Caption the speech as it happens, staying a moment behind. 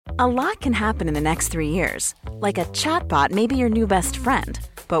A lot can happen in the next 3 years. Like a chatbot may be your new best friend.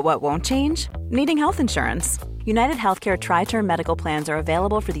 But what won't change? Needing health insurance. United Healthcare Tri-Term Medical Plans are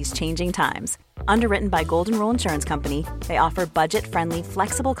available for these changing times. Underwritten by Golden Rule Insurance Company, they offer budget-friendly,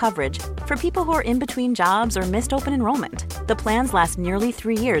 flexible coverage for people who are in between jobs or missed open enrollment. The plans last nearly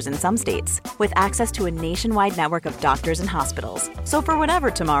 3 years in some states, with access to a nationwide network of doctors and hospitals. So for whatever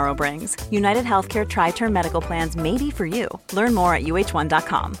tomorrow brings, United Healthcare Tri-Term Medical Plans may be for you. Learn more at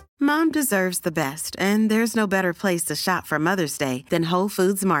uh1.com. Mom deserves the best, and there's no better place to shop for Mother's Day than Whole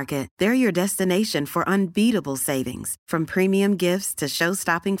Foods Market. They're your destination for unbeatable savings, from premium gifts to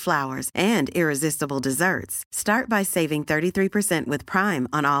show-stopping flowers and irresistible desserts. Start by saving 33% with Prime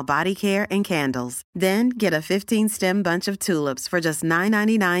on all body care and candles. Then get a 15-stem bunch of tulips for just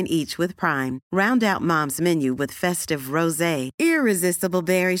 $9.99 each with Prime. Round out Mom's menu with festive rosé, irresistible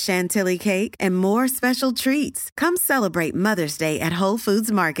berry chantilly cake, and more special treats. Come celebrate Mother's Day at Whole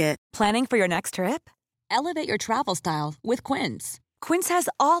Foods Market. Planning for your next trip? Elevate your travel style with Quince. Quince has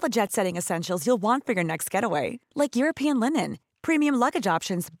all the jet-setting essentials you'll want for your next getaway, like European linen, premium luggage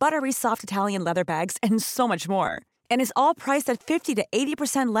options, buttery soft Italian leather bags, and so much more. And is all priced at 50 to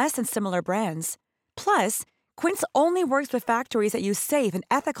 80% less than similar brands. Plus, Quince only works with factories that use safe and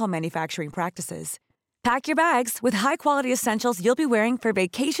ethical manufacturing practices. Pack your bags with high-quality essentials you'll be wearing for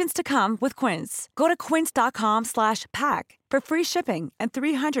vacations to come with Quince. Go to quince.com/pack for free shipping and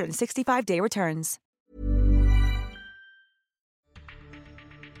 365-day returns.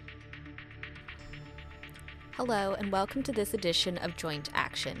 Hello, and welcome to this edition of Joint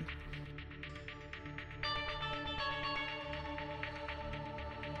Action.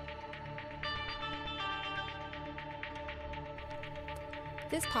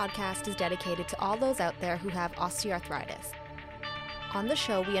 This podcast is dedicated to all those out there who have osteoarthritis. On the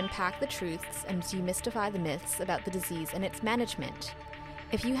show, we unpack the truths and demystify the myths about the disease and its management.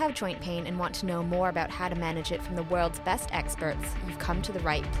 If you have joint pain and want to know more about how to manage it from the world's best experts, you've come to the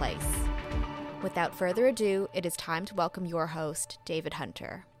right place. Without further ado, it is time to welcome your host, David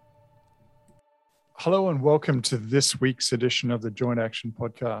Hunter. Hello and welcome to this week's edition of the Joint Action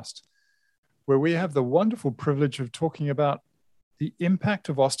podcast, where we have the wonderful privilege of talking about the impact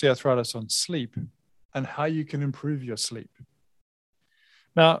of osteoarthritis on sleep and how you can improve your sleep.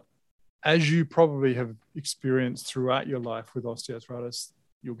 Now, as you probably have experienced throughout your life with osteoarthritis,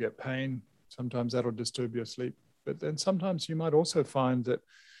 you'll get pain. Sometimes that'll disturb your sleep. But then sometimes you might also find that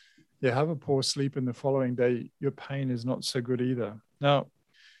you have a poor sleep and the following day, your pain is not so good either. Now,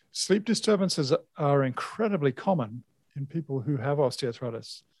 sleep disturbances are incredibly common in people who have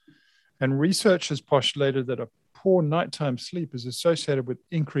osteoarthritis. And research has postulated that a poor nighttime sleep is associated with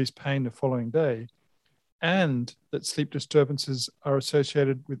increased pain the following day, and that sleep disturbances are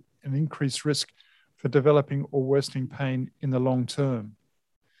associated with an increased risk for developing or worsening pain in the long term.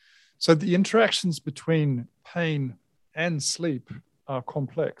 So the interactions between pain and sleep are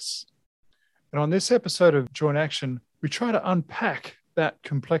complex. And on this episode of Joint Action, we try to unpack that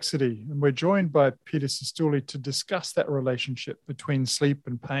complexity. And we're joined by Peter Cistulli to discuss that relationship between sleep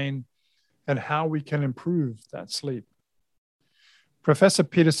and pain and how we can improve that sleep. Professor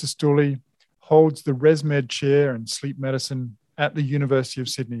Peter Cistulli holds the ResMed Chair in Sleep Medicine at the University of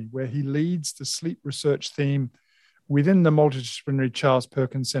Sydney, where he leads the sleep research theme within the multidisciplinary Charles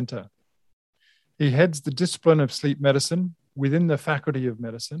Perkins Centre. He heads the discipline of sleep medicine within the Faculty of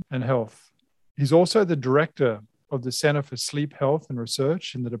Medicine and Health. He's also the director of the Centre for Sleep Health and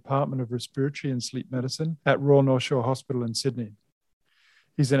Research in the Department of Respiratory and Sleep Medicine at Royal North Shore Hospital in Sydney.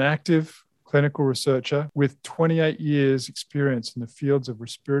 He's an active clinical researcher with 28 years experience in the fields of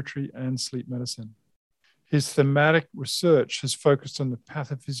respiratory and sleep medicine. His thematic research has focused on the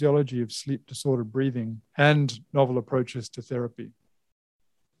pathophysiology of sleep disordered breathing and novel approaches to therapy.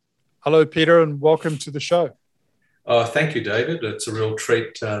 Hello, Peter, and welcome to the show. Thank you, David. It's a real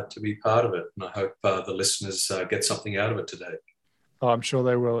treat to be part of it, and I hope the listeners get something out of it today. I'm sure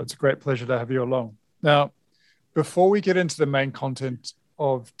they will. It's a great pleasure to have you along. Now, before we get into the main content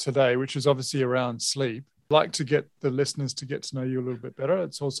of today, which is obviously around sleep, I'd like to get the listeners to get to know you a little bit better.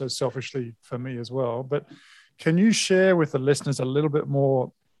 It's also selfishly for me as well. But can you share with the listeners a little bit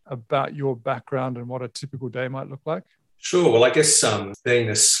more about your background and what a typical day might look like? Sure. Well, I guess being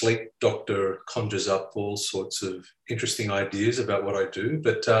a sleep doctor conjures up all sorts of interesting ideas about what I do.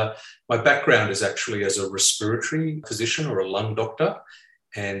 But my background is actually as a respiratory physician or a lung doctor.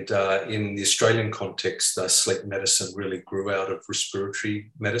 And in the Australian context, sleep medicine really grew out of respiratory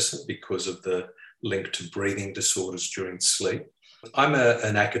medicine because of the link to breathing disorders during sleep. I'm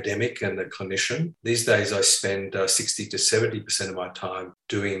an academic and a clinician. These days I spend 60 to 70% of my time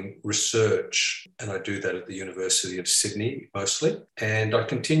doing research, and I do that at the University of Sydney mostly. And I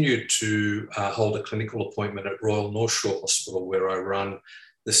continue to hold a clinical appointment at Royal North Shore Hospital, where I run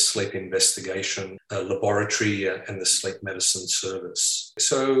the sleep investigation laboratory and the sleep medicine service.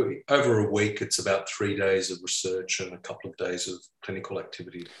 So over a week, it's about 3 days of research and a couple of days of clinical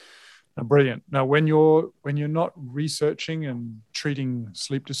activity. Brilliant. Now, when you're not researching and treating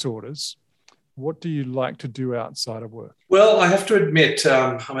sleep disorders, what do you like to do outside of work? Well, I have to admit,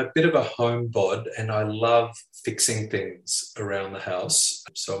 I'm a bit of a homebod and I love fixing things around the house.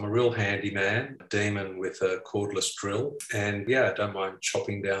 So I'm a real handyman, a demon with a cordless drill. And yeah, I don't mind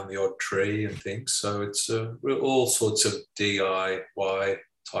chopping down the odd tree and things. So it's all sorts of DIY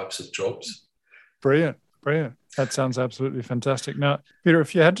types of jobs. Brilliant. That sounds absolutely fantastic. Now, Peter,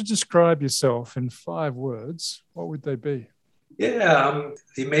 if you had to describe yourself in 5 words, what would they be? Yeah,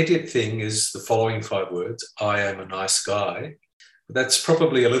 the immediate thing is the following 5 words. I am a nice guy. That's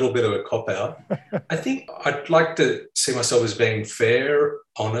probably a little bit of a cop-out. I think I'd like to see myself as being fair,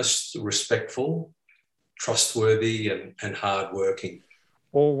 honest, respectful, trustworthy, and hardworking.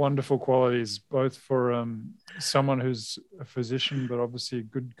 All wonderful qualities, both for someone who's a physician, but obviously a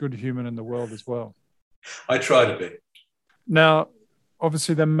good human in the world as well. I try to be. Now,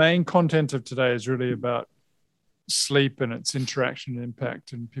 obviously, the main content of today is really about sleep and its interaction and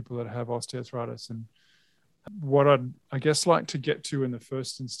impact in people that have osteoarthritis. And what I'd, I guess, like to get to in the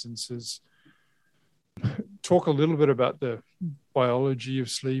first instance is talk a little bit about the biology of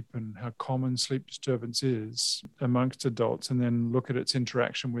sleep and how common sleep disturbance is amongst adults, and then look at its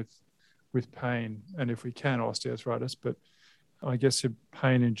interaction with pain, and if we can, osteoarthritis, but I guess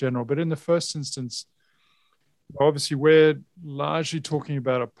pain in general. But in the first instance, obviously, we're largely talking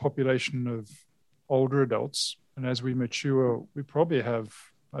about a population of older adults. And as we mature, we probably have,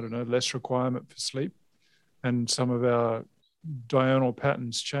 less requirement for sleep. And some of our diurnal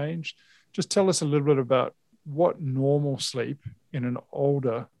patterns change. Just tell us a little bit about what normal sleep in an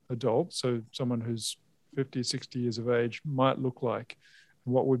older adult, so someone who's 50, 60 years of age, might look like.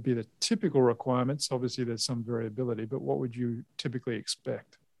 What would be the typical requirements? Obviously, there's some variability, but what would you typically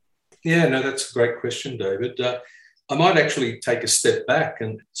expect? Yeah, no, that's a great question, David. I might actually take a step back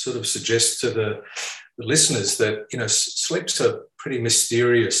and sort of suggest to the listeners that, sleep's a pretty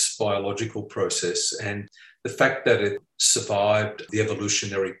mysterious biological process. And the fact that it survived the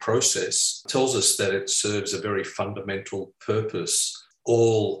evolutionary process tells us that it serves a very fundamental purpose.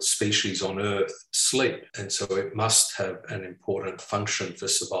 All species on Earth sleep, and so it must have an important function for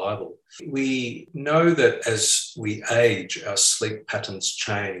survival. We know that as we age, our sleep patterns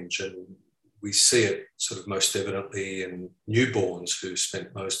change, and we see it sort of most evidently in newborns who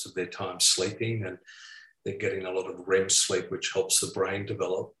spent most of their time sleeping, and they're getting a lot of REM sleep, which helps the brain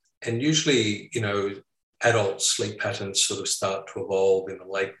develop. And usually, adult sleep patterns sort of start to evolve in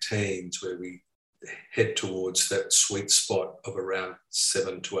the late teens, where we head towards that sweet spot of around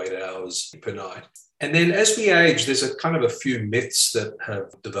 7 to 8 hours per night. And then as we age, there's a kind of a few myths that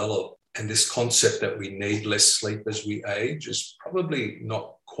have developed. And this concept that we need less sleep as we age is probably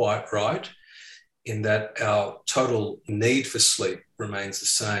not quite right, in that our total need for sleep remains the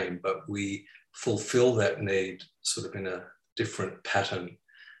same, but we fulfill that need sort of in a different pattern.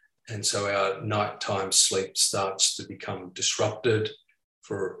 And so our nighttime sleep starts to become disrupted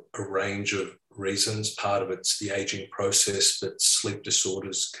for a range of reasons. Part of it's the aging process, but sleep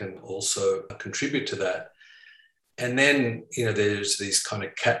disorders can also contribute to that. And then, there's these kind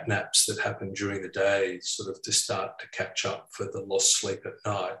of cat naps that happen during the day, sort of to start to catch up for the lost sleep at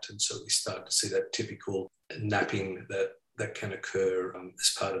night. And so we start to see that typical napping that can occur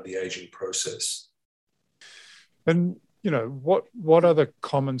as part of the aging process. And, what are the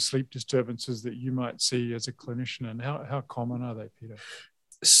common sleep disturbances that you might see as a clinician, and how common are they, Peter?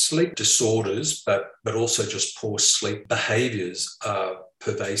 Sleep disorders, but also just poor sleep behaviours are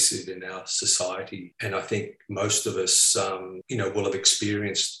pervasive in our society. And I think most of us, will have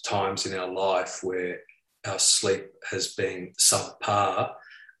experienced times in our life where our sleep has been subpar,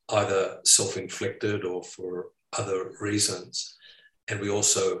 either self-inflicted or for other reasons. And we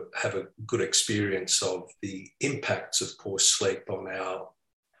also have a good experience of the impacts of poor sleep on our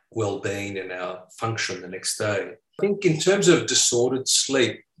well-being and our function the next day. I think in terms of disordered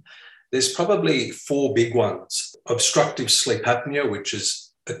sleep, there's probably 4 big ones. Obstructive sleep apnea, which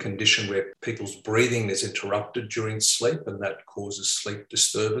is a condition where people's breathing is interrupted during sleep, and that causes sleep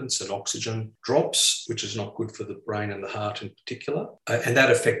disturbance and oxygen drops, which is not good for the brain and the heart in particular. And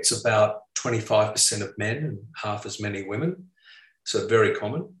that affects about 25% of men and half as many women. So very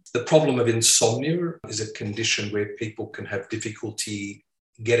common. The problem of insomnia is a condition where people can have difficulty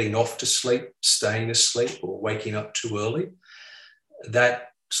getting off to sleep, staying asleep, or waking up too early. That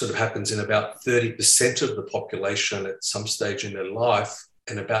sort of happens in about 30% of the population at some stage in their life,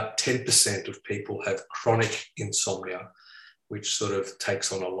 and about 10% of people have chronic insomnia, which sort of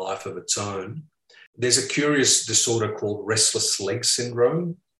takes on a life of its own. There's a curious disorder called restless leg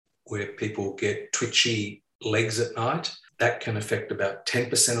syndrome, where people get twitchy legs at night. That can affect about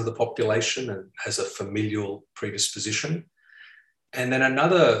 10% of the population and has a familial predisposition. And then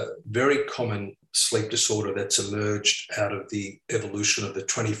another very common sleep disorder that's emerged out of the evolution of the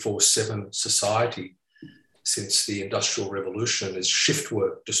 24/7 society since the Industrial Revolution is shift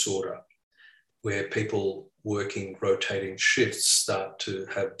work disorder, where people working rotating shifts start to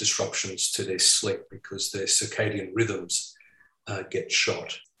have disruptions to their sleep because their circadian rhythms get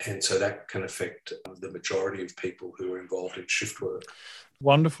shot. And so that can affect the majority of people who are involved in shift work.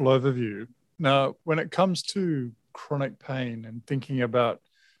 Wonderful overview. Now, when it comes to chronic pain and thinking about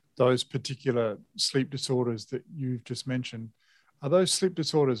those particular sleep disorders that you've just mentioned, are those sleep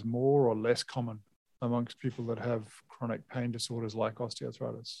disorders more or less common amongst people that have chronic pain disorders like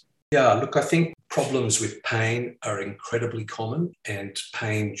osteoarthritis? Yeah, look, I think problems with pain are incredibly common, and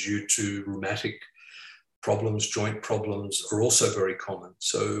pain due to rheumatic problems, joint problems are also very common.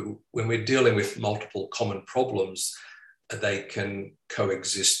 So when we're dealing with multiple common problems, they can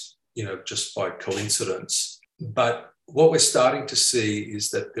coexist, just by coincidence. But what we're starting to see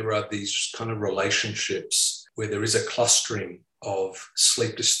is that there are these kind of relationships where there is a clustering of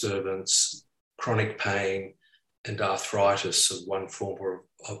sleep disturbance, chronic pain, and arthritis of one form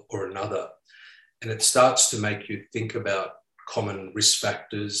or another. And it starts to make you think about common risk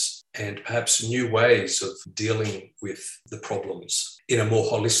factors and perhaps new ways of dealing with the problems in a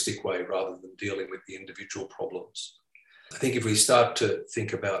more holistic way rather than dealing with the individual problems. I think if we start to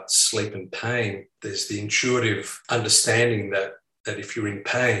think about sleep and pain, there's the intuitive understanding that if you're in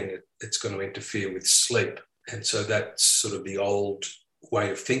pain, it's going to interfere with sleep. And so that's sort of the old way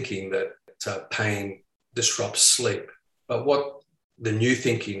of thinking that pain disrupts sleep. But what the new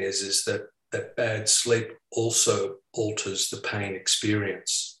thinking is that bad sleep also alters the pain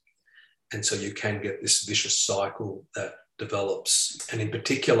experience. And so you can get this vicious cycle that develops. And in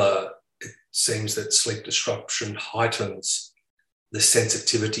particular, it seems that sleep disruption heightens the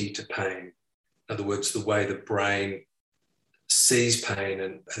sensitivity to pain. In other words, the way the brain sees pain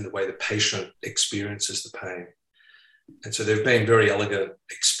and the way the patient experiences the pain. And so there have been very elegant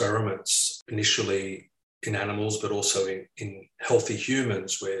experiments initially in animals, but also in healthy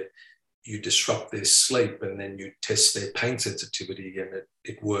humans, where you disrupt their sleep and then you test their pain sensitivity, and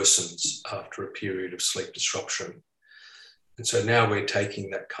it worsens after a period of sleep disruption. And so now we're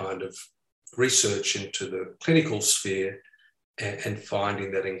taking that kind of research into the clinical sphere and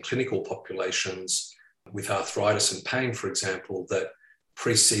finding that in clinical populations with arthritis and pain, for example, that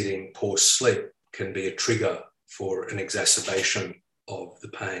preceding poor sleep can be a trigger for an exacerbation of the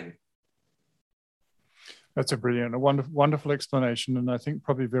pain. That's a wonderful explanation, and I think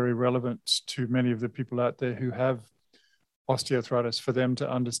probably very relevant to many of the people out there who have osteoarthritis, for them to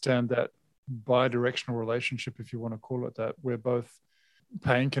understand that bidirectional relationship, if you want to call it that, where both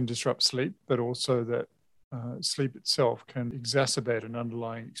pain can disrupt sleep, but also that sleep itself can exacerbate an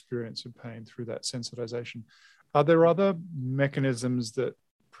underlying experience of pain through that sensitization. Are there other mechanisms that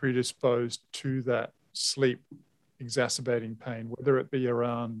predispose to that sleep exacerbating pain, whether it be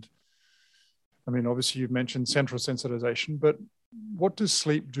around, obviously you've mentioned central sensitization, but what does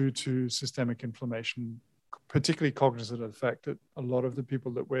sleep do to systemic inflammation, particularly cognizant of the fact that a lot of the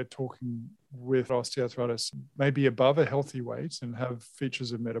people that we're talking with osteoarthritis may be above a healthy weight and have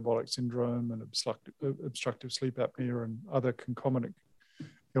features of metabolic syndrome and obstructive sleep apnea and other concomitant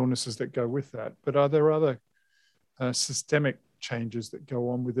illnesses that go with that. But are there other systemic changes that go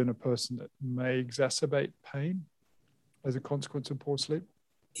on within a person that may exacerbate pain as a consequence of poor sleep?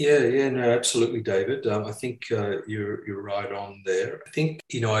 Yeah, no, absolutely, David. I think you're right on there. I think,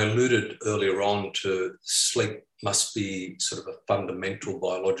 I alluded earlier on to sleep must be sort of a fundamental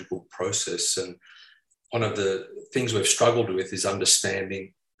biological process. And one of the things we've struggled with is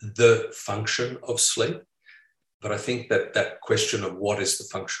understanding the function of sleep. But I think that question of what is the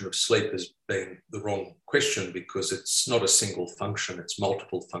function of sleep has been the wrong question, because it's not a single function, it's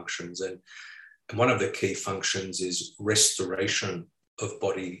multiple functions. And one of the key functions is restoration of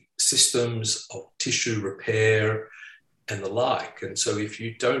body systems, of tissue repair, and the like. And so if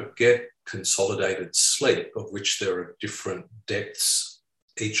you don't get consolidated sleep, of which there are different depths,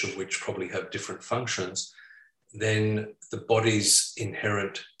 each of which probably have different functions, then the body's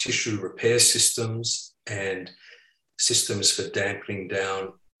inherent tissue repair systems and systems for dampening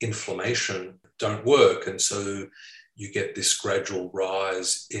down inflammation don't work. And so you get this gradual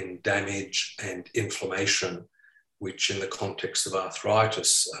rise in damage and inflammation, which in the context of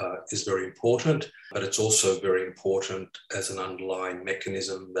arthritis is very important, but it's also very important as an underlying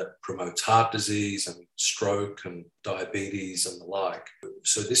mechanism that promotes heart disease and stroke and diabetes and the like.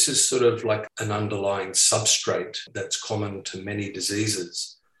 So this is sort of like an underlying substrate that's common to many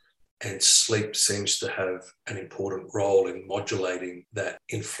diseases. And sleep seems to have an important role in modulating that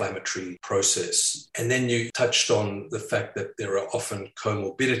inflammatory process. And then you touched on the fact that there are often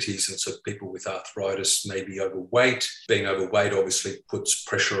comorbidities. And so people with arthritis may be overweight. Being overweight obviously puts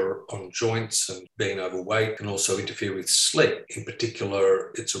pressure on joints, and being overweight can also interfere with sleep. In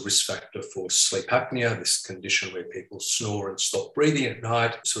particular, it's a risk factor for sleep apnea, this condition where people snore and stop breathing at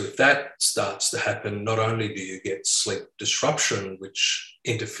night. So if that starts to happen, not only do you get sleep disruption, which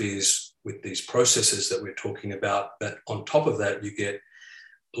interferes with these processes that we're talking about, but on top of that, you get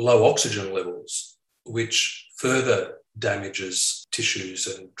low oxygen levels, which further damages tissues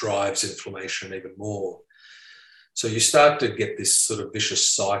and drives inflammation even more. So you start to get this sort of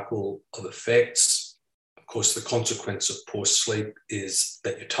vicious cycle of effects. Of course, the consequence of poor sleep is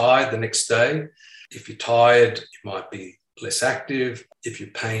that you're tired the next day. If you're tired, you might be less active. If your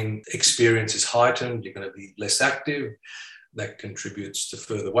pain experience is heightened, you're going to be less active. That contributes to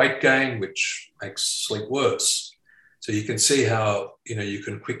further weight gain, which makes sleep worse. So you can see how, you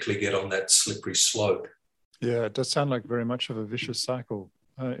can quickly get on that slippery slope. Yeah, it does sound like very much of a vicious cycle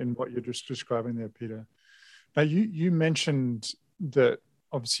in what you're just describing there, Peter. Now, you mentioned that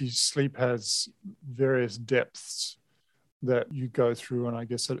obviously sleep has various depths that you go through, and I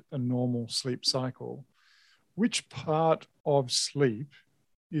guess a normal sleep cycle. Which part of sleep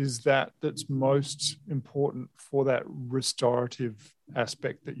is that's most important for that restorative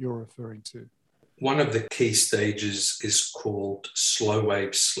aspect that you're referring to? One of the key stages is called slow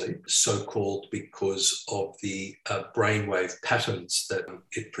wave sleep, so-called because of the brainwave patterns that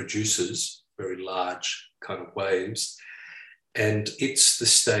it produces, very large kind of waves. And it's the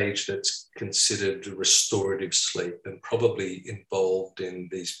stage that's considered restorative sleep and probably involved in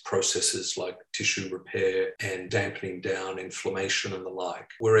these processes like tissue repair and dampening down inflammation and the like.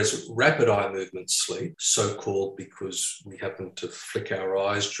 Whereas rapid eye movement sleep, so-called because we happen to flick our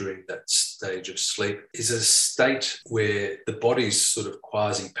eyes during that stage of sleep, is a state where the body's sort of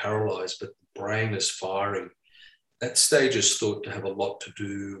quasi-paralyzed, but the brain is firing. That stage is thought to have a lot to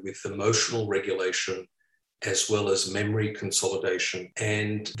do with emotional regulation as well as memory consolidation.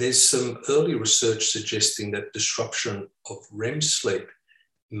 And there's some early research suggesting that disruption of REM sleep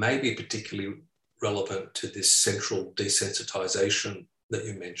may be particularly relevant to this central desensitization that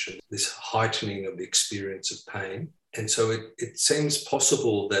you mentioned, this heightening of the experience of pain. And so it seems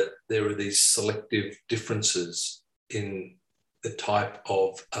possible that there are these selective differences in the type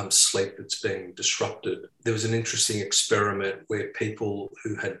of sleep that's being disrupted. There was an interesting experiment where people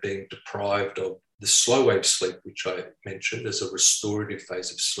who had been deprived of the slow wave sleep, which I mentioned as a restorative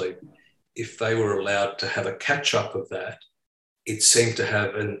phase of sleep, if they were allowed to have a catch-up of that, it seemed to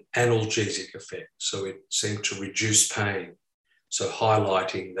have an analgesic effect. So it seemed to reduce pain. So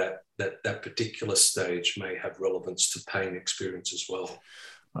highlighting that particular stage may have relevance to pain experience as well.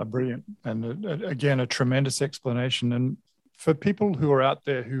 Brilliant. And again, a tremendous explanation. And for people who are out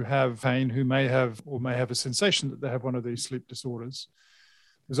there who have pain, who may have a sensation that they have one of these sleep disorders,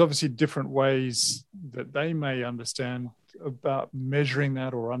 there's obviously different ways that they may understand about measuring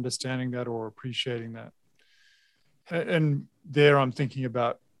that or understanding that or appreciating that. And there I'm thinking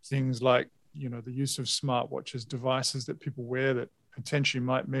about things like, the use of smartwatches, devices that people wear that potentially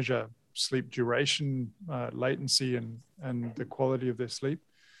might measure sleep duration, latency, and the quality of their sleep.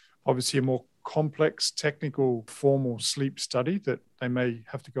 Obviously, a more complex, technical, formal sleep study that they may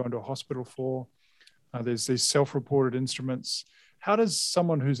have to go into a hospital for. There's these self-reported instruments. How does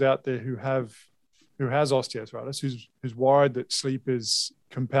someone who's out there who has osteoarthritis, who's worried that sleep is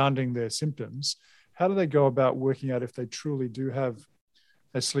compounding their symptoms, how do they go about working out if they truly do have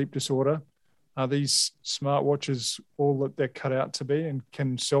a sleep disorder? Are these smartwatches all that they're cut out to be, and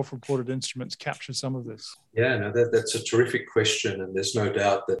can self-reported instruments capture some of this? Yeah, no, that's a terrific question, and there's no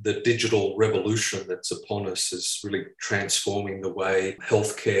doubt that the digital revolution that's upon us is really transforming the way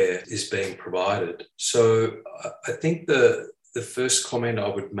healthcare is being provided. So I think the first comment I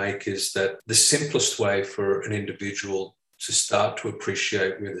would make is that the simplest way for an individual to start to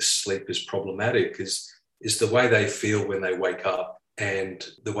appreciate whether sleep is problematic is the way they feel when they wake up and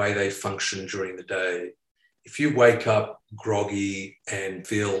the way they function during the day. If you wake up groggy and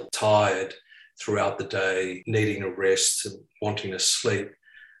feel tired throughout the day, needing a rest and wanting to sleep,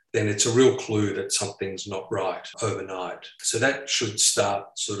 then it's a real clue that something's not right overnight. So that should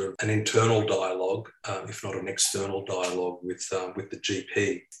start sort of an internal dialogue, if not an external dialogue with the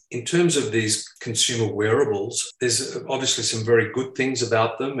GP. In terms of these consumer wearables, there's obviously some very good things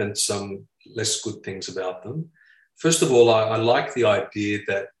about them and some less good things about them. First of all, I like the idea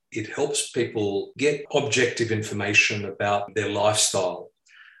that it helps people get objective information about their lifestyle,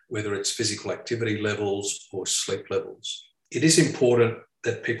 whether it's physical activity levels or sleep levels. It is important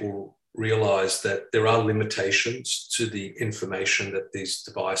that people realize that there are limitations to the information that these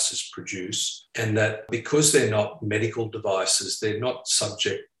devices produce, and that because they're not medical devices, they're not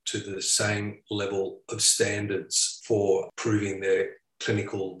subject to the same level of standards for proving their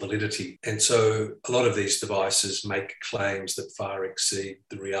clinical validity. And so a lot of these devices make claims that far exceed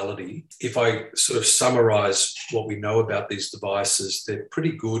the reality. If I sort of summarize what we know about these devices, they're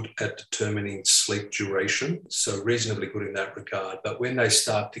pretty good at determining sleep duration, so reasonably good in that regard. But when they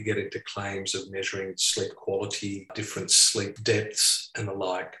start to get into claims of measuring sleep quality, different sleep depths and the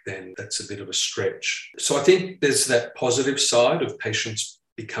like, then that's a bit of a stretch. So I think there's that positive side of patients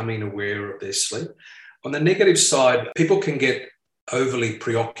becoming aware of their sleep. On the negative side, people can get overly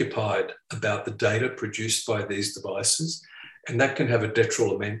preoccupied about the data produced by these devices, and that can have a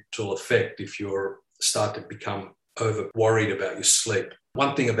detrimental effect if you start to become over worried about your sleep.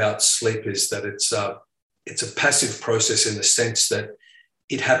 One thing about sleep is that it's a passive process in the sense that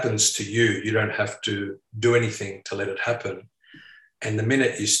it happens to you. You don't have to do anything to let it happen. And the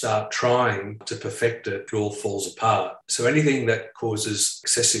minute you start trying to perfect it, it all falls apart. So anything that causes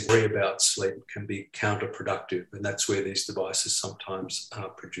excessive worry about sleep can be counterproductive. And that's where these devices sometimes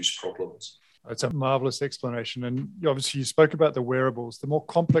produce problems. It's a marvelous explanation. And obviously you spoke about the wearables. The more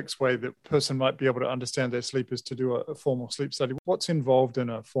complex way that a person might be able to understand their sleep is to do a formal sleep study. What's involved in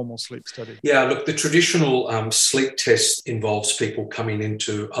a formal sleep study? Yeah, look, the traditional sleep test involves people coming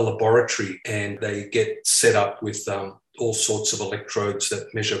into a laboratory and they get set up with all sorts of electrodes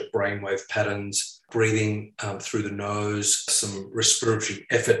that measure brainwave patterns, breathing through the nose, some respiratory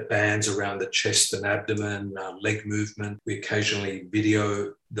effort bands around the chest and abdomen, leg movement. We occasionally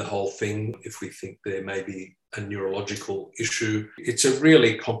video the whole thing if we think there may be a neurological issue. It's a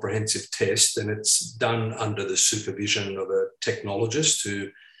really comprehensive test, and it's done under the supervision of a technologist who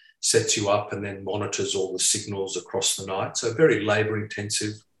sets you up and then monitors all the signals across the night. So very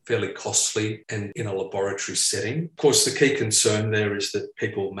labour-intensive, fairly costly, and in a laboratory setting. Of course, the key concern there is that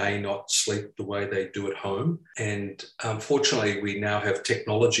people may not sleep the way they do at home. And unfortunately, we now have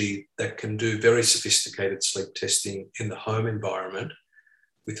technology that can do very sophisticated sleep testing in the home environment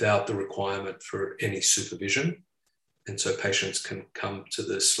without the requirement for any supervision. And so patients can come to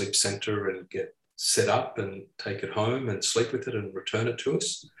the sleep centre and get set up and take it home and sleep with it and return it to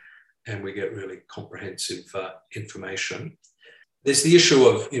us. And we get really comprehensive information. There's the issue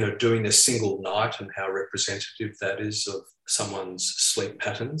of, doing a single night and how representative that is of someone's sleep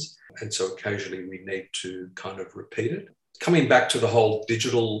patterns. And so occasionally we need to kind of repeat it. Coming back to the whole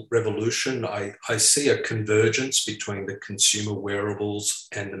digital revolution, I see a convergence between the consumer wearables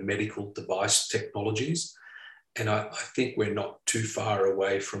and the medical device technologies. And I think we're not too far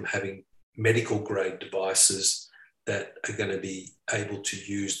away from having medical grade devices that are going to be able to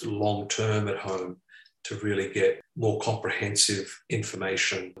use long-term at home to really get more comprehensive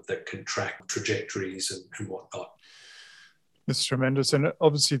information that can track trajectories and whatnot. It's tremendous. And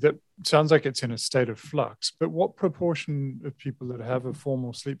obviously that sounds like it's in a state of flux, but what proportion of people that have a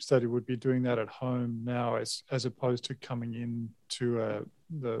formal sleep study would be doing that at home now as opposed to coming in to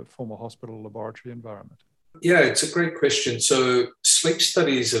the formal hospital laboratory environment? Yeah, it's a great question. So sleep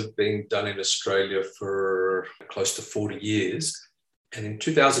studies have been done in Australia for close to 40 years. And in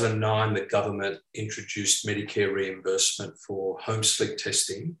 2009, the government introduced Medicare reimbursement for home sleep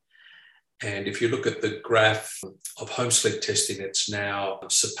testing. And if you look at the graph of home sleep testing, it's now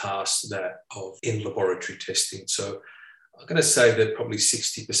surpassed that of in-laboratory testing. So I'm going to say that probably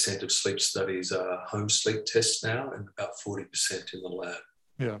 60% of sleep studies are home sleep tests now and about 40% in the lab.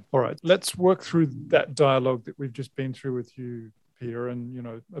 Yeah. All right. Let's work through that dialogue that we've just been through with you, Peter.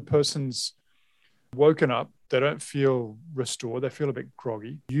 And, a person's woken up, they don't feel restored, they feel a bit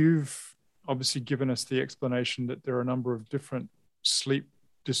groggy. You've obviously given us the explanation that there are a number of different sleep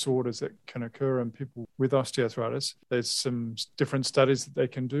disorders that can occur in people with osteoarthritis. There's some different studies that they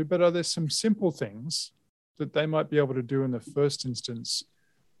can do, but are there some simple things that they might be able to do in the first instance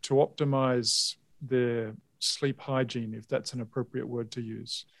to optimize their sleep hygiene, if that's an appropriate word to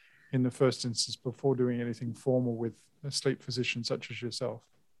use, in the first instance before doing anything formal with a sleep physician such as yourself?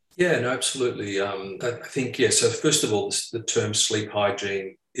 Yeah, no, absolutely. I think, so first of all, the term sleep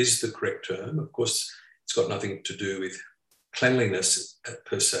hygiene is the correct term. Of course, it's got nothing to do with cleanliness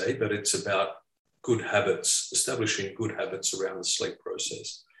per se, but it's about good habits, establishing good habits around the sleep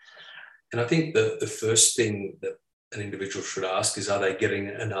process. And I think the first thing that an individual should ask is, are they getting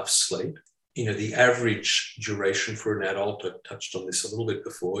enough sleep? The average duration for an adult, I touched on this a little bit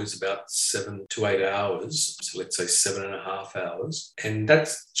before, is about 7 to 8 hours. So let's say 7.5 hours. And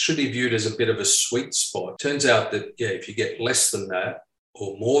that should be viewed as a bit of a sweet spot. Turns out that, if you get less than that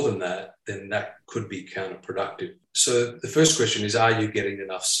or more than that, then that could be counterproductive. So the first question is, are you getting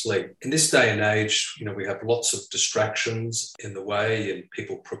enough sleep? In this day and age, we have lots of distractions in the way, and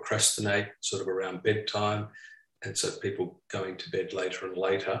people procrastinate sort of around bedtime. And so people going to bed later and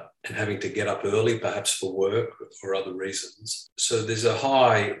later and having to get up early, perhaps for work or other reasons. So there's a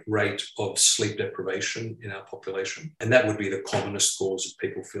high rate of sleep deprivation in our population. And that would be the commonest cause of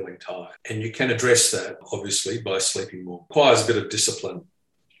people feeling tired. And you can address that, obviously, by sleeping more. It requires a bit of discipline.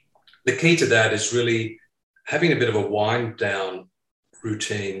 The key to that is really having a bit of a wind down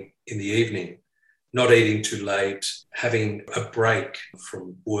routine in the evening, not eating too late, having a break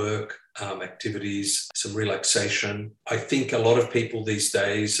from work, activities, some relaxation. I think a lot of people these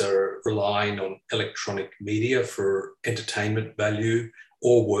days are relying on electronic media for entertainment value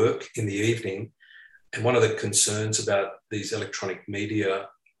or work in the evening. And one of the concerns about these electronic media,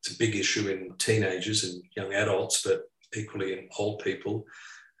 it's a big issue in teenagers and young adults, but equally in old people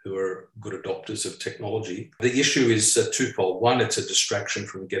who are good adopters of technology. The issue is twofold. One, it's a distraction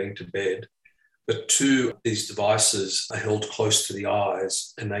from getting to bed. But two, these devices are held close to the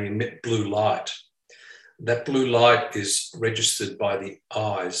eyes and they emit blue light. That blue light is registered by the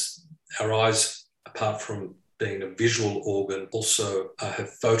eyes. Our eyes, apart from being a visual organ, also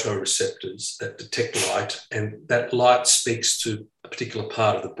have photoreceptors that detect light, and that light speaks to a particular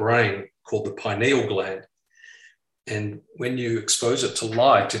part of the brain called the pineal gland. And when you expose it to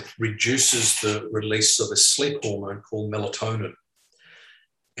light, it reduces the release of a sleep hormone called melatonin.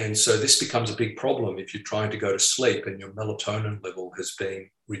 And so this becomes a big problem if you're trying to go to sleep and your melatonin level has been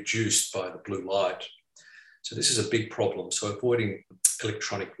reduced by the blue light. So this is a big problem. So avoiding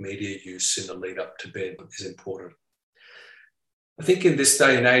electronic media use in the lead up to bed is important. I think in this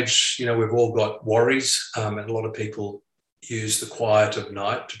day and age, we've all got worries, and a lot of people use the quiet of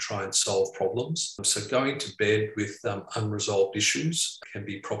night to try and solve problems. So going to bed with unresolved issues can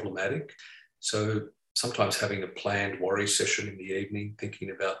be problematic. So sometimes having a planned worry session in the evening,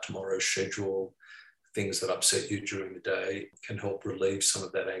 thinking about tomorrow's schedule, things that upset you during the day, can help relieve some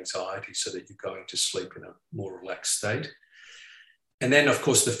of that anxiety so that you're going to sleep in a more relaxed state. And then, of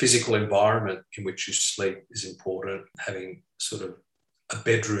course, the physical environment in which you sleep is important, having sort of a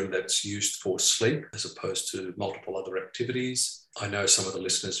bedroom that's used for sleep as opposed to multiple other activities. I know some of the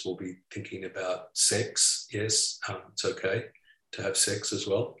listeners will be thinking about sex. Yes, it's okay to have sex as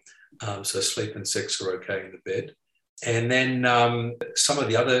well. So sleep and sex are okay in the bed. And then some of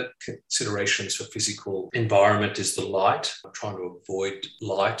the other considerations for physical environment is the light. I'm trying to avoid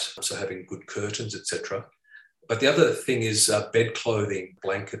light, so having good curtains, etc. But the other thing is bed clothing,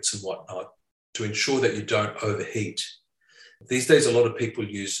 blankets and whatnot, to ensure that you don't overheat. These days, a lot of people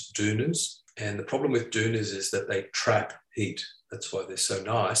use doonas, and the problem with doonas is that they trap heat. That's why they're so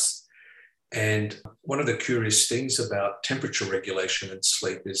nice. And one of the curious things about temperature regulation and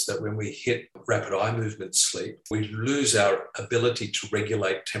sleep is that when we hit rapid eye movement sleep, we lose our ability to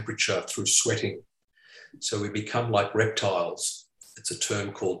regulate temperature through sweating. So we become like reptiles. It's a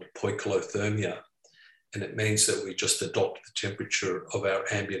term called poikilothermia, and it means that we just adopt the temperature of our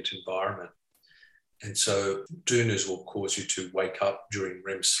ambient environment. And so doonas will cause you to wake up during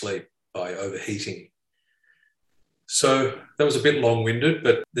REM sleep by overheating. So that was a bit long-winded,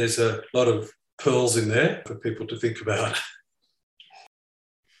 but there's a lot of pearls in there for people to think about.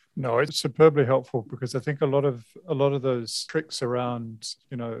 No, it's superbly helpful, because I think a lot of those tricks around,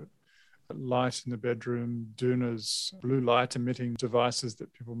 light in the bedroom, doonas, blue light emitting devices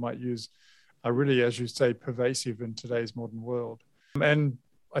that people might use are really, as you say, pervasive in today's modern world. And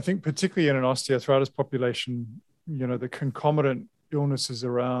I think particularly in an osteoarthritis population, the concomitant illnesses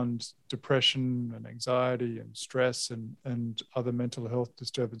around depression and anxiety and stress and other mental health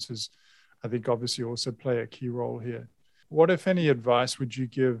disturbances, I think obviously also play a key role here. What, if any, advice would you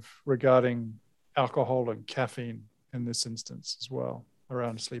give regarding alcohol and caffeine in this instance as well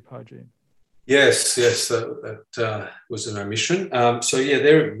around sleep hygiene? Yes, that was an omission.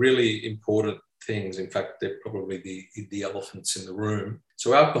 They're really important things. In fact, they're probably the elephants in the room.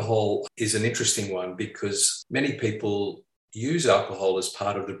 So alcohol is an interesting one because many people use alcohol as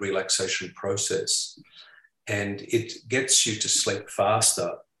part of the relaxation process, and it gets you to sleep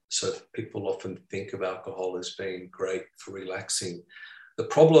faster. So people often think of alcohol as being great for relaxing. The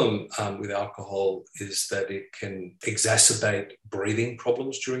problem with alcohol is that it can exacerbate breathing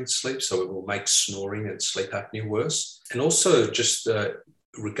problems during sleep, so it will make snoring and sleep apnea worse. And also just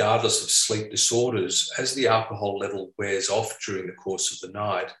regardless of sleep disorders, as the alcohol level wears off during the course of the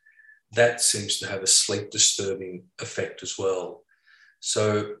night, that seems to have a sleep disturbing effect as well.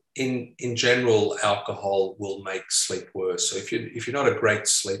 So in general, alcohol will make sleep worse. So if you're not a great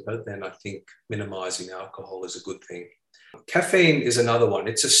sleeper, then I think minimizing alcohol is a good thing. Caffeine is another one.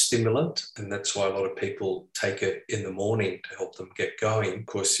 It's a stimulant, and that's why a lot of people take it in the morning to help them get going. Of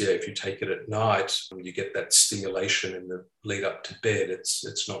course, if you take it at night, you get that stimulation in the lead up to bed.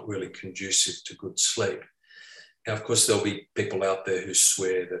 It's not really conducive to good sleep. Now, of course, there'll be people out there who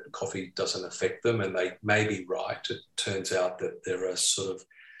swear that coffee doesn't affect them, and they may be right. It turns out that there are sort of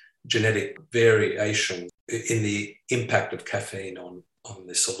genetic variations in the impact of caffeine on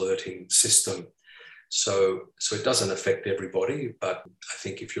this alerting system. So it doesn't affect everybody, but I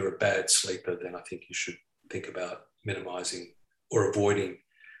think if you're a bad sleeper, then I think you should think about minimizing or avoiding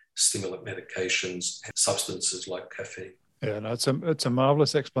stimulant medications and substances like caffeine. Yeah, no, it's a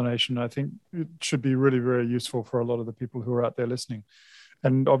marvelous explanation. I think it should be really, very useful for a lot of the people who are out there listening.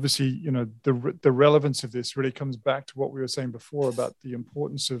 And obviously, the relevance of this really comes back to what we were saying before about the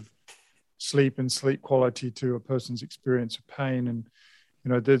importance of sleep and sleep quality to a person's experience of pain. And,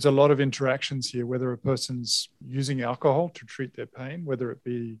 there's a lot of interactions here, whether a person's using alcohol to treat their pain, whether it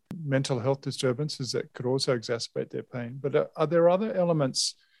be mental health disturbances that could also exacerbate their pain. But are there other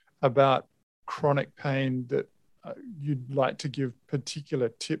elements about chronic pain that you'd like to give particular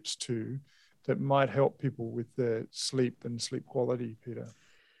tips to that might help people with their sleep and sleep quality, Peter?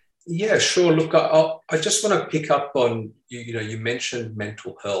 Yeah, sure. Look, I just want to pick up on, you mentioned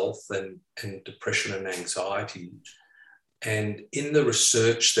mental health and depression and anxiety. And in the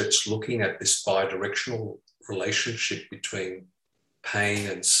research that's looking at this bidirectional relationship between pain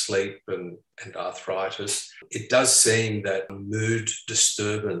and sleep and arthritis, it does seem that mood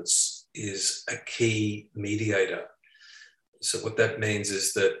disturbance is a key mediator. So what that means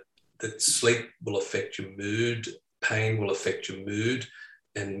is that sleep will affect your mood, pain will affect your mood,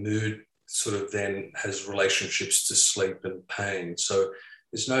 and mood sort of then has relationships to sleep and pain. So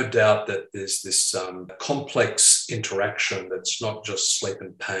there's no doubt that there's this complex interaction that's not just sleep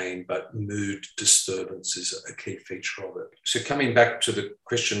and pain, but mood disturbance is a key feature of it. So coming back to the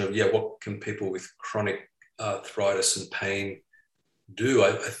question of, what can people with chronic arthritis and pain do?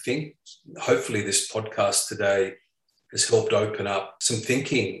 I think hopefully this podcast today has helped open up some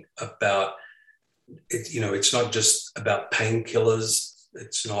thinking about it. It's not just about painkillers.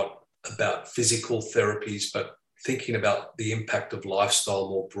 It's not about physical therapies, but thinking about the impact of lifestyle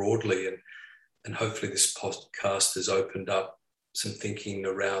more broadly. And hopefully this podcast has opened up some thinking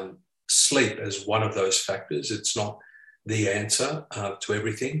around sleep as one of those factors. It's not the answer to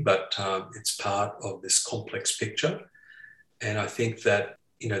everything, but it's part of this complex picture. And I think that,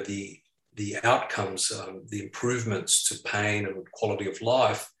 the outcomes, the improvements to pain and quality of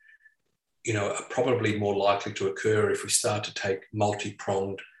life, are probably more likely to occur if we start to take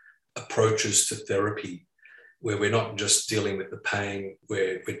multi-pronged approaches to therapy, where we're not just dealing with the pain,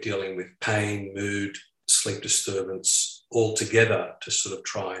 where we're dealing with pain, mood, sleep disturbance all together to sort of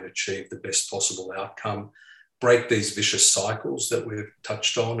try and achieve the best possible outcome, break these vicious cycles that we've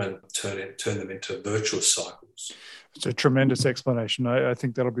touched on and turn them into virtuous cycles. It's a tremendous explanation. I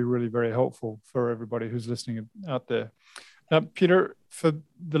think that'll be really very helpful for everybody who's listening out there. Now, Peter, for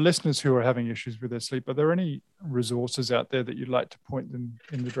the listeners who are having issues with their sleep, are there any resources out there that you'd like to point them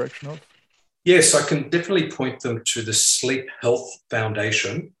in the direction of? Yes, I can definitely point them to the Sleep Health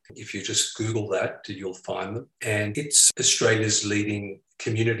Foundation. If you just Google that, you'll find them. And it's Australia's leading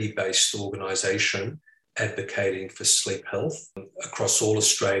community-based organisation advocating for sleep health across all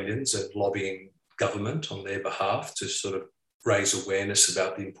Australians and lobbying government on their behalf to sort of raise awareness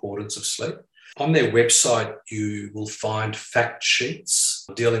about the importance of sleep. On their website, you will find fact sheets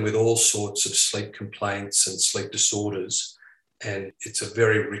dealing with all sorts of sleep complaints and sleep disorders. And it's a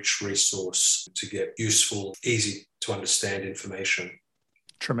very rich resource to get useful, easy to understand information.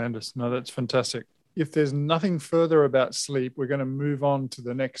 Tremendous. No, that's fantastic. If there's nothing further about sleep, we're going to move on to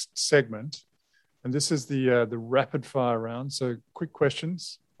the next segment. And this is the rapid fire round. So quick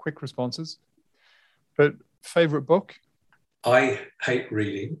questions, quick responses. But favorite book? I hate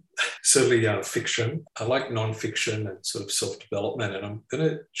reading, certainly fiction. I like non-fiction and sort of self-development. And I'm going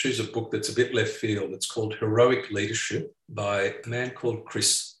to choose a book that's a bit left field. It's called Heroic Leadership by a man called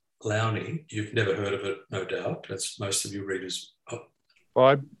Chris Lowney. You've never heard of it, no doubt. That's most of your readers.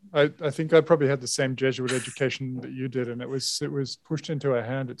 Well, I think I probably had the same Jesuit education that you did, and it was pushed into our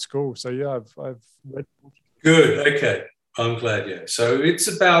hand at school. So yeah, I've read. Good. Okay. I'm glad, yeah. So it's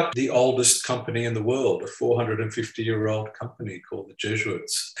about the oldest company in the world, a 450-year-old company called the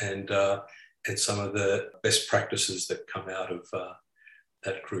Jesuits, and some of the best practices that come out of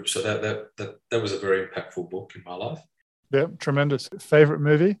that group. So that was a very impactful book in my life. Yeah, tremendous. Favorite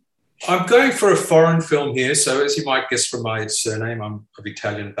movie? I'm going for a foreign film here. So as you might guess from my surname, I'm of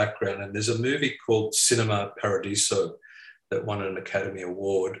Italian background, and there's a movie called Cinema Paradiso that won an Academy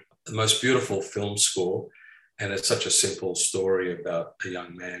Award, the most beautiful film score. And it's such a simple story about a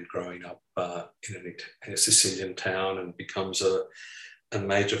young man growing up in a Sicilian town and becomes a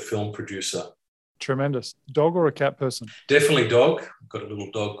major film producer. Tremendous. Dog or a cat person? Definitely dog. I've got a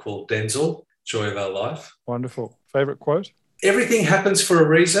little dog called Denzel, joy of our life. Wonderful. Favorite quote? Everything happens for a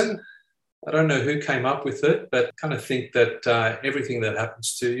reason. I don't know who came up with it, but I kind of think that everything that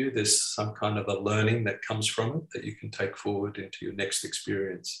happens to you, there's some kind of a learning that comes from it that you can take forward into your next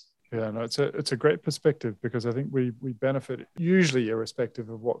experience. Yeah, no, it's a great perspective, because I think we benefit usually irrespective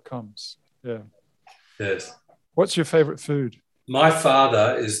of what comes. Yeah. Yes. What's your favorite food? My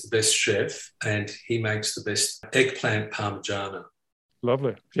father is the best chef, and he makes the best eggplant parmigiana.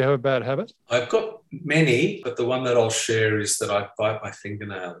 Lovely. Do you have a bad habit? I've got many, but the one that I'll share is that I bite my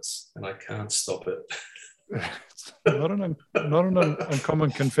fingernails and I can't stop it. It's not an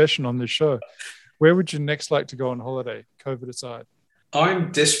uncommon confession on this show. Where would you next like to go on holiday, COVID aside?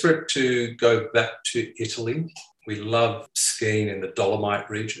 I'm desperate to go back to Italy. We love skiing in the Dolomite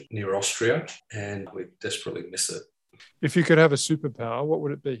region near Austria, and we desperately miss it. If you could have a superpower, what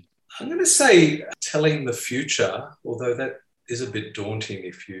would it be? I'm going to say telling the future, although that is a bit daunting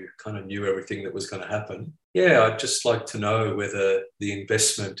if you kind of knew everything that was going to happen. Yeah, I'd just like to know whether the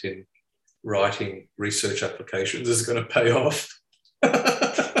investment in writing research applications is going to pay off.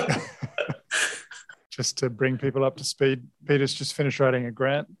 Just to bring people up to speed, Peter's just finished writing a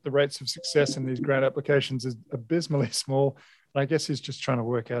grant. The rates of success in these grant applications is abysmally small. And I guess he's just trying to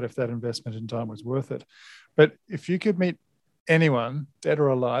work out if that investment in time was worth it. But if you could meet anyone, dead or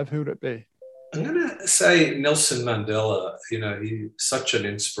alive, who would it be? I'm going to say Nelson Mandela. You know, he's such an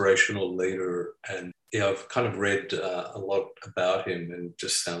inspirational leader. And yeah, I've kind of read a lot about him, and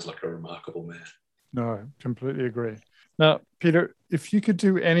just sounds like a remarkable man. No, completely agree. Now, Peter, if you could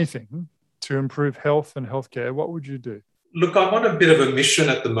do anything to improve health and healthcare, what would you do? Look, I'm on a bit of a mission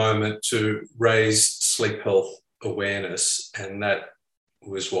at the moment to raise sleep health awareness, and that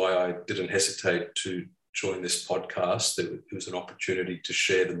was why I didn't hesitate to join this podcast. It was an opportunity to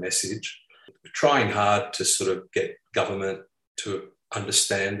share the message. We're trying hard to sort of get government to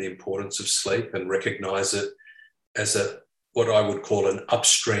understand the importance of sleep and recognise it as what I would call an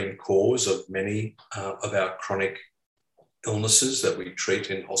upstream cause of many of our chronic illnesses that we treat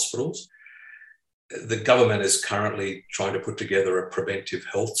in hospitals. The government is currently trying to put together a preventive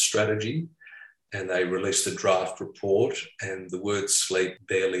health strategy, and they released a draft report, and the word sleep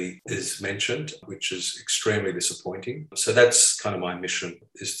barely is mentioned, which is extremely disappointing. So that's kind of my mission,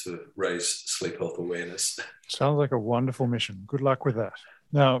 is to raise sleep health awareness. Sounds like a wonderful mission. Good luck with that.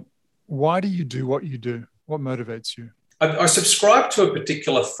 Now, why do you do what you do? What motivates you? I subscribe to a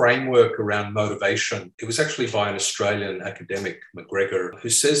particular framework around motivation. It was actually by an Australian academic, McGregor, who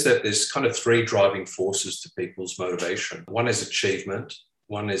says that there's kind of three driving forces to people's motivation. One is achievement,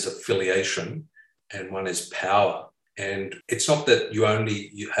 one is affiliation, and one is power. And it's not that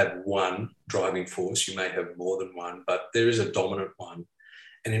you have one driving force, you may have more than one, but there is a dominant one.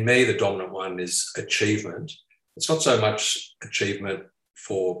 And in me, the dominant one is achievement. It's not so much achievement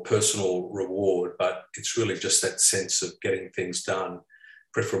for personal reward, but it's really just that sense of getting things done,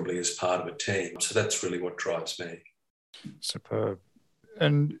 preferably as part of a team. So that's really what drives me. Superb.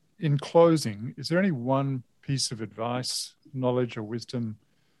 And in closing, is there any one piece of advice, knowledge, or wisdom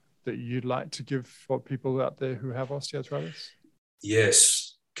that you'd like to give for people out there who have osteoarthritis?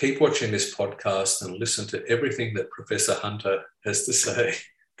 Yes. Keep watching this podcast and listen to everything that Professor Hunter has to say,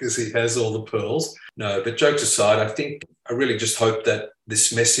 because he has all the pearls. No, but jokes aside, I really just hope that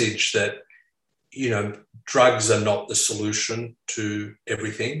this message that, drugs are not the solution to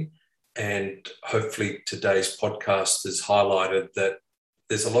everything. And hopefully today's podcast has highlighted that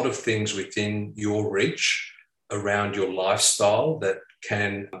there's a lot of things within your reach around your lifestyle that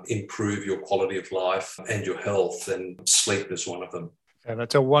can improve your quality of life and your health, and sleep is one of them. And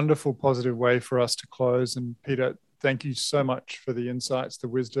that's a wonderful, positive way for us to close. And Peter, thank you so much for the insights, the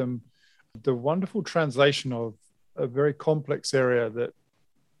wisdom, the wonderful translation of a very complex area that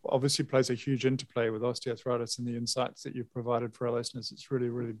obviously plays a huge interplay with osteoarthritis, and the insights that you've provided for our listeners. It's really,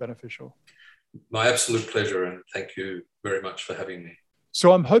 really beneficial. My absolute pleasure, and thank you very much for having me.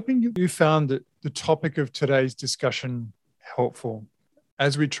 So I'm hoping you found that the topic of today's discussion helpful.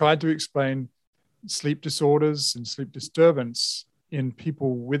 As we tried to explain, sleep disorders and sleep disturbance in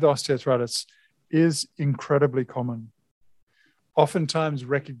people with osteoarthritis is incredibly common. Oftentimes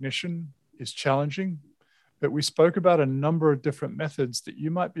recognition is challenging, but we spoke about a number of different methods that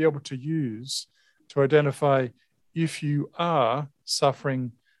you might be able to use to identify if you are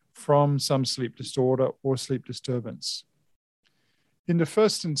suffering from some sleep disorder or sleep disturbance. In the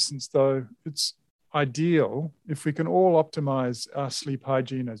first instance, though, it's ideal if we can all optimize our sleep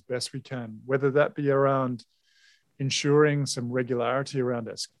hygiene as best we can, whether that be around ensuring some regularity around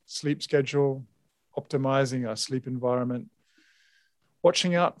our sleep schedule, optimizing our sleep environment,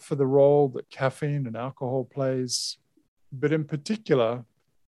 watching out for the role that caffeine and alcohol plays, but in particular,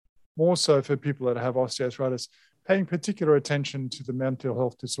 more so for people that have osteoarthritis, paying particular attention to the mental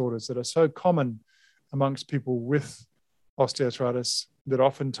health disorders that are so common amongst people with osteoarthritis that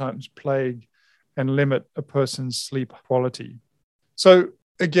oftentimes plague and limit a person's sleep quality. So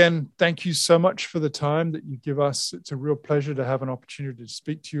again, thank you so much for the time that you give us. It's a real pleasure to have an opportunity to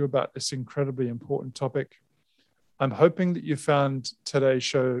speak to you about this incredibly important topic. I'm hoping that you found today's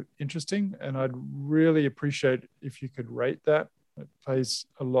show interesting, and I'd really appreciate if you could rate that. It plays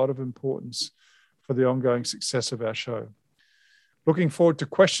a lot of importance for the ongoing success of our show. Looking forward to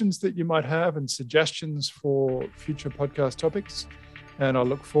questions that you might have and suggestions for future podcast topics. And I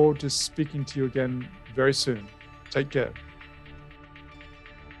look forward to speaking to you again very soon. Take care.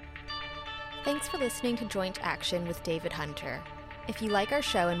 Thanks for listening to Joint Action with David Hunter. If you like our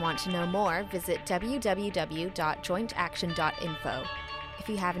show and want to know more, visit www.jointaction.info. If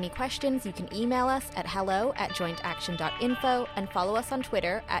you have any questions, you can email us at hello@jointaction.info and follow us on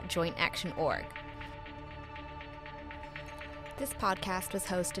Twitter @jointactionorg. This podcast was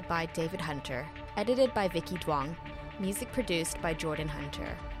hosted by David Hunter, edited by Vicky Duong, music produced by Jordan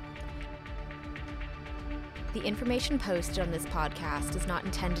Hunter. The information posted on this podcast is not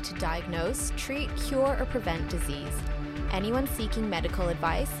intended to diagnose, treat, cure, or prevent disease. Anyone seeking medical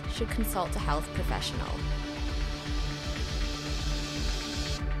advice should consult a health professional.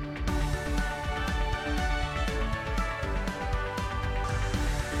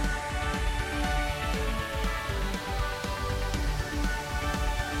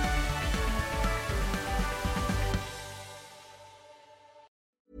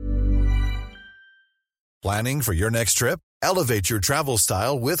 Planning for your next trip? Elevate your travel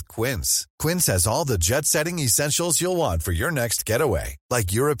style with Quince. Quince has all the jet-setting essentials you'll want for your next getaway,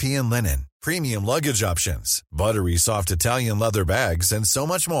 like European linen, premium luggage options, buttery soft Italian leather bags, and so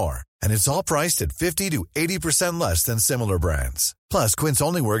much more. And it's all priced at 50 to 80% less than similar brands. Plus, Quince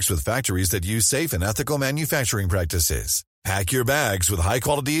only works with factories that use safe and ethical manufacturing practices. Pack your bags with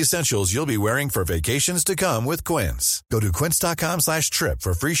high-quality essentials you'll be wearing for vacations to come with Quince. Go to quince.com/trip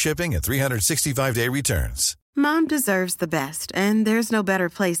for free shipping and 365-day returns. Mom deserves the best, and there's no better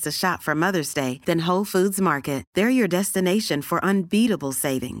place to shop for Mother's Day than Whole Foods Market. They're your destination for unbeatable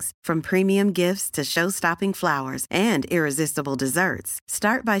savings, from premium gifts to show-stopping flowers and irresistible desserts.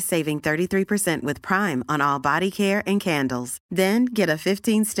 Start by saving 33% with Prime on all body care and candles. Then get a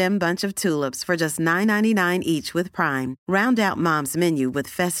 15-stem bunch of tulips for just $9.99 each with Prime. Round out Mom's menu with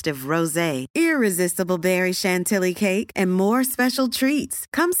festive rosé, irresistible berry chantilly cake, and more special treats.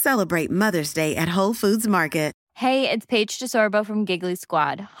 Come celebrate Mother's Day at Whole Foods Market. Hey, it's Paige DeSorbo from Giggly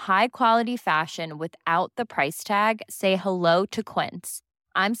Squad. High quality fashion without the price tag. Say hello to Quince.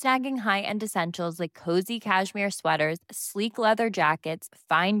 I'm snagging high-end essentials like cozy cashmere sweaters, sleek leather jackets,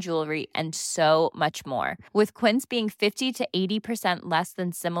 fine jewelry, and so much more. With Quince being 50 to 80% less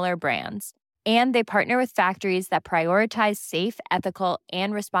than similar brands. And they partner with factories that prioritize safe, ethical,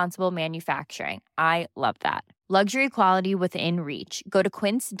 and responsible manufacturing. I love that. Luxury quality within reach. Go to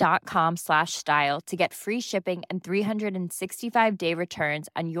quince.com/style to get free shipping and 365-day returns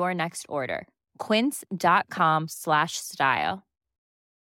on your next order. Quince.com/style.